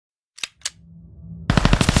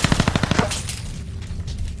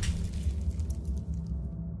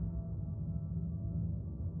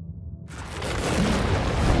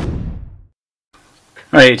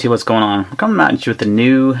Alright YouTube, what's going on? I'm coming at you with a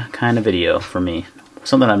new kind of video for me.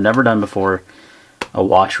 Something I've never done before, a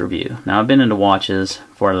watch review. Now I've been into watches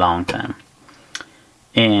for a long time.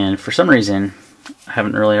 And for some reason, I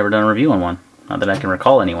haven't really ever done a review on one. Not that I can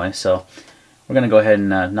recall anyway, so we're going to go ahead and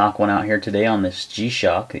knock one out here today on this G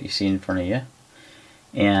Shock that you see in front of you.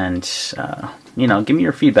 And, you know, give me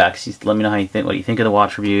your feedback. Let me know how you think, what you think of the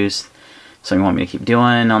watch reviews. Something you want me to keep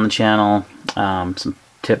doing on the channel. Some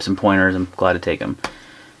tips and pointers, I'm glad to take them.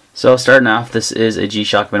 So starting off, this is a G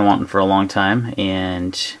Shock I've been wanting for a long time,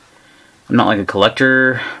 and I'm not like a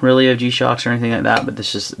collector really of G Shocks or anything like that, but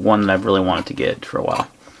this is one that I've really wanted to get for a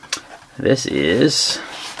while. This is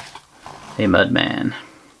a Mudman,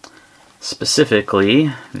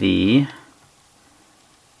 specifically the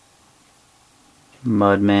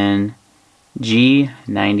Mudman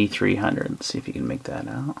G9300. Let's see if you can make that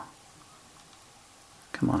out.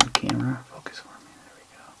 Come on, camera, focus for me.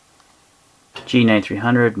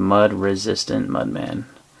 G9300 mud resistant Mudman.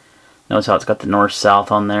 Notice how it's got the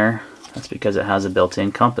north-south on there. That's because it has a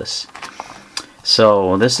built-in compass.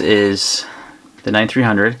 So this is the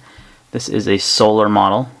 9300. This is a solar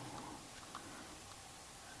model.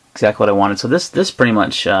 Exactly what I wanted. So this pretty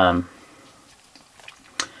much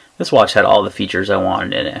this watch had all the features I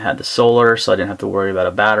wanted in it. It had the solar, so I didn't have to worry about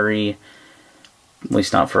a battery. At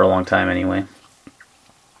least not for a long time anyway.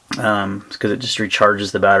 Because it just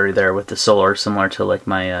recharges the battery there with the solar, similar to like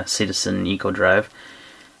my Citizen Eco Drive.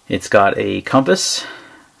 It's got a compass,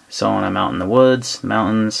 so when I'm out in the woods,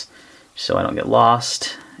 mountains, so I don't get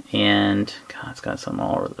lost. And God, it's got some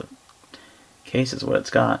all over the case is what it's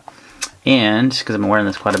got. And because I've been wearing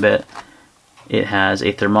this quite a bit, it has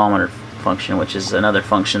a thermometer function, which is another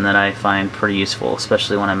function that I find pretty useful,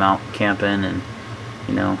 especially when I'm out camping and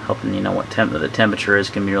helping what the temperature is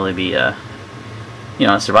can really be a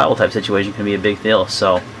survival type situation can be a big deal.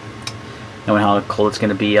 So knowing how cold it's going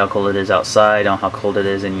to be, how cold it is outside, how cold it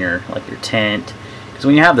is in your tent, because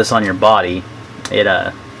when you have this on your body,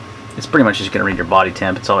 it's pretty much just going to read your body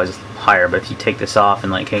temp. It's always higher, but if you take this off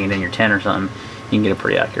and like hang it in your tent or something, you can get a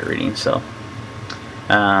pretty accurate reading. So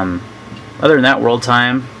other than that, world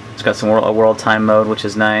time, it's got some world time mode, which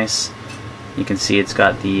is nice. You can see it's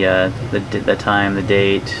got the time, the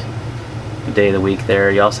date, the day of the week there.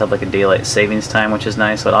 You also have like a daylight savings time, which is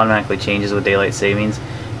nice, so it automatically changes with daylight savings.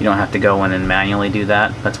 You don't have to go in and manually do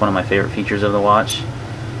that. That's one of my favorite features of the watch.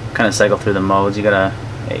 Kind of cycle through the modes. You got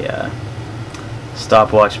a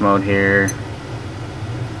stopwatch mode here.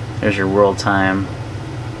 There's your world time.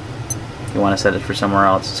 If you want to set it for somewhere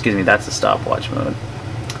else, excuse me, that's the stopwatch mode.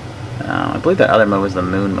 I believe that other mode was the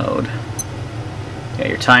moon mode. You got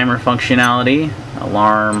your timer functionality,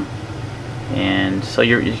 alarm. And so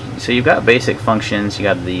you've got basic functions. You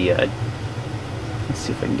got the let's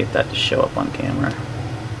see if I can get that to show up on camera.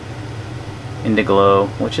 Indiglow,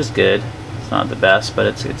 which is good. It's not the best, but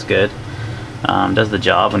it's good. Does the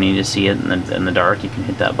job. When you just see it in the dark, you can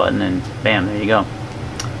hit that button and bam, there you go.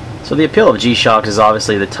 So the appeal of G Shocks is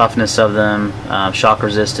obviously the toughness of them, shock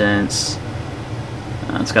resistance.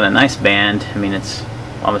 It's got a nice band. I mean, it's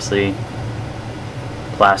obviously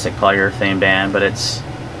plastic polyurethane band, but it's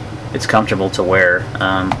comfortable to wear.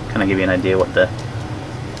 Kind of give you an idea what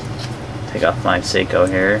take off my Seiko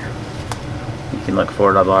here. You can look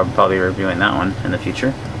forward. I'll probably be reviewing that one in the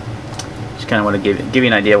future. Just kind of want to give you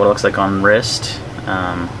an idea what it looks like on wrist.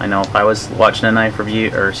 I know if I was watching a knife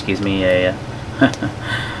review, or excuse me, a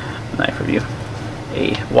knife review,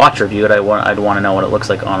 a watch review, I'd want to know what it looks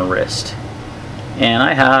like on wrist. And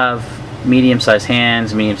I have medium-sized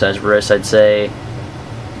hands, medium-sized wrists, I'd say.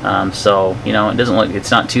 So it doesn't look,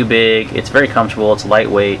 it's not too big, it's very comfortable, it's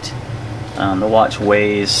lightweight. The watch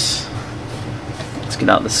weighs, let's get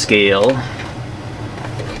out the scale,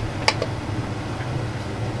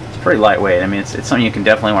 it's pretty lightweight. I mean, it's something you can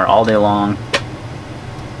definitely wear all day long.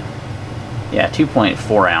 Yeah,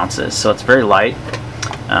 2.4 ounces, so it's very light,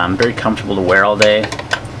 very comfortable to wear all day.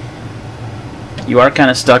 You are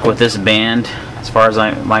kind of stuck with this band as far as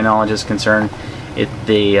my knowledge is concerned.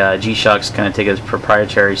 The G Shocks kind of take a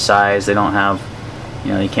proprietary size. They don't have,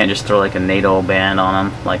 you can't just throw like a NATO band on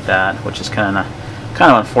them like that, which is kind of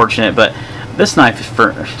unfortunate. But this knife,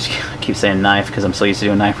 I keep saying knife because I'm so used to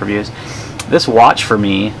doing knife reviews. This watch for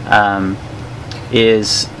me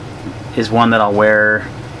is one that I'll wear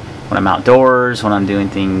when I'm outdoors, when I'm doing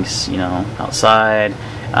things, outside.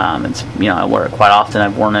 I wear it quite often.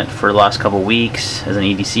 I've worn it for the last couple weeks as an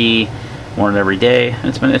EDC. Worn it every day, and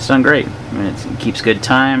it's done great. I mean, it keeps good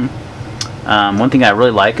time. One thing I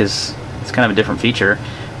really like is it's kind of a different feature,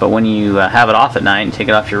 but when you have it off at night and take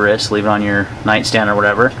it off your wrist, leave it on your nightstand or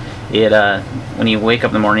whatever, it when you wake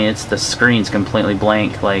up in the morning, the screen's completely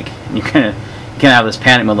blank. Like you kind of can't have this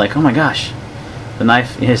panic mode like, oh my gosh, the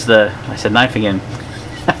knife is I said knife again.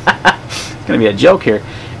 It's gonna be a joke here.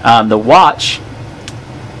 The watch,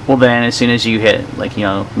 well then, as soon as you hit like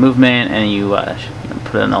movement and you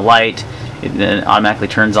put it in the light, it then automatically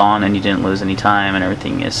turns on, and you didn't lose any time, and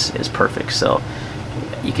everything is perfect. So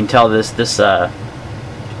you can tell this is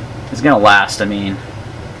gonna last. I mean,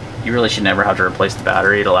 you really should never have to replace the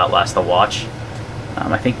battery. It'll outlast the watch.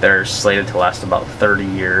 I think they're slated to last about 30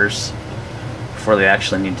 years before they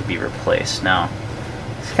actually need to be replaced. Now,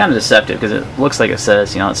 it's kind of deceptive because it looks like it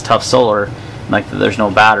says, it's tough solar, like there's no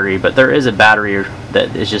battery, but there is a battery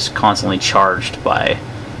that is just constantly charged by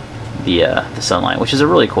the sunlight, which is a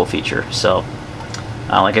really cool feature. So,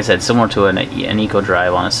 like I said, similar to an Eco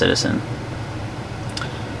Drive on a Citizen.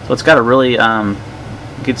 So it's got a really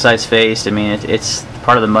good sized face. I mean, it's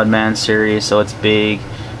part of the Mudman series, so it's big,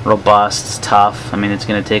 robust, it's tough. I mean, it's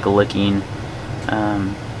going to take a licking.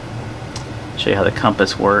 Show you how the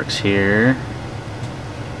compass works here.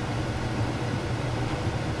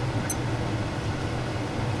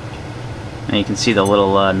 And you can see the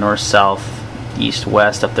little north, south, east,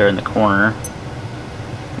 west up there in the corner.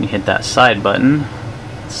 When you hit that side button,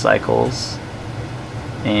 it cycles,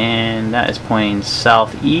 and that is pointing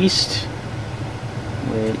southeast.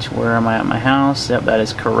 Which, where am I at my house? Yep, that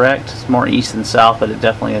is correct. It's more east than south, but it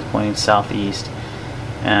definitely is pointing southeast.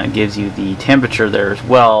 And it gives you the temperature there as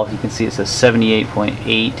well. You can see it says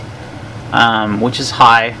 78.8, which is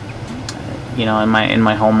high. In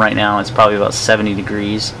my home right now, it's probably about 70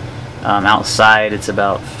 degrees. Outside, it's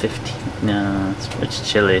about 15. No,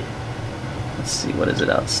 it's chilly. Let's see, what is it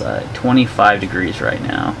outside? 25 degrees right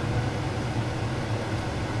now.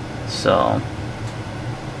 So,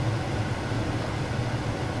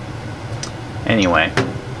 anyway,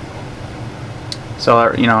 so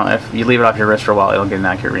if you leave it off your wrist for a while, it'll get an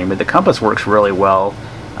accurate reading. But the compass works really well.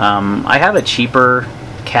 I have a cheaper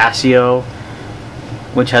Casio,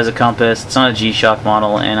 which has a compass. It's not a G Shock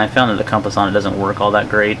model, and I found that the compass on it doesn't work all that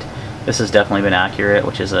great. This has definitely been accurate,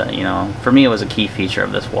 which is for me, it was a key feature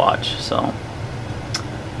of this watch. So,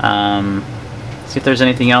 see if there's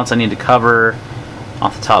anything else I need to cover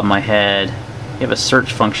off the top of my head. You have a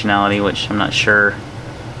search functionality, which I'm not sure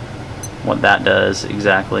what that does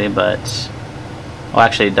exactly, but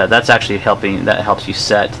actually that's actually helping. That helps you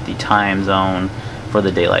set the time zone for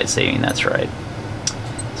the daylight saving. That's right.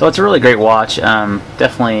 So it's a really great watch.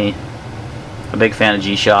 Definitely a big fan of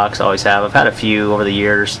G Shocks. Always have. I've had a few over the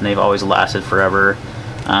years, and they've always lasted forever.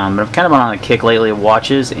 But I've kind of been on a kick lately of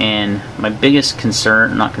watches, and my biggest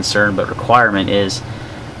not concern, but requirement is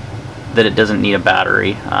that it doesn't need a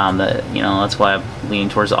battery. That's why I'm leaning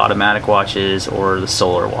towards the automatic watches or the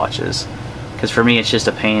solar watches. Because for me, it's just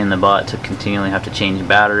a pain in the butt to continually have to change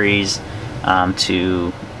batteries,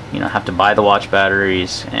 to have to buy the watch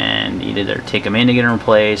batteries and either take them in to get them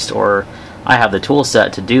replaced, or I have the tool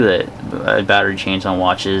set to do it, a battery change on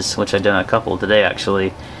watches, which I've done a couple today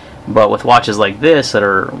actually. But with watches like this that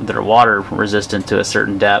are water resistant to a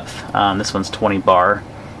certain depth, this one's 20 bar.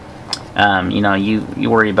 You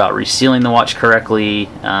worry about resealing the watch correctly,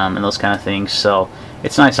 and those kind of things. So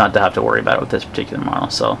it's nice not to have to worry about it with this particular model.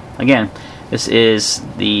 So again, this is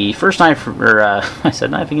the first knife, I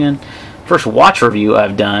said knife again. First watch review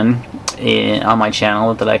I've done on my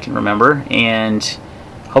channel that I can remember, and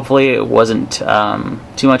hopefully it wasn't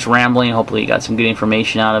too much rambling. Hopefully you got some good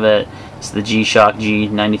information out of it. It's the G Shock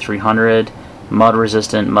G9300 mud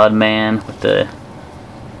resistant Mudman with the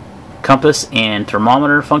compass and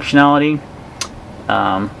thermometer functionality.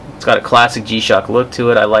 It's got a classic G Shock look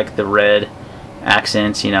to it. I like the red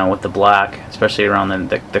accents, with the black, especially around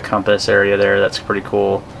the compass area there. That's pretty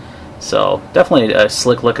cool. So definitely a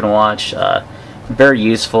slick looking watch. Very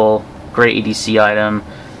useful. Great EDC item.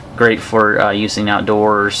 Great for using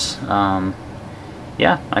outdoors.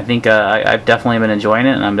 Yeah, I think I've definitely been enjoying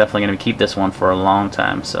it, and I'm definitely going to keep this one for a long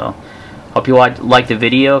time. So hope you like the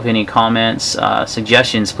video. If any comments,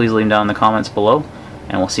 suggestions, please leave them down in the comments below,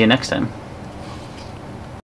 and we'll see you next time.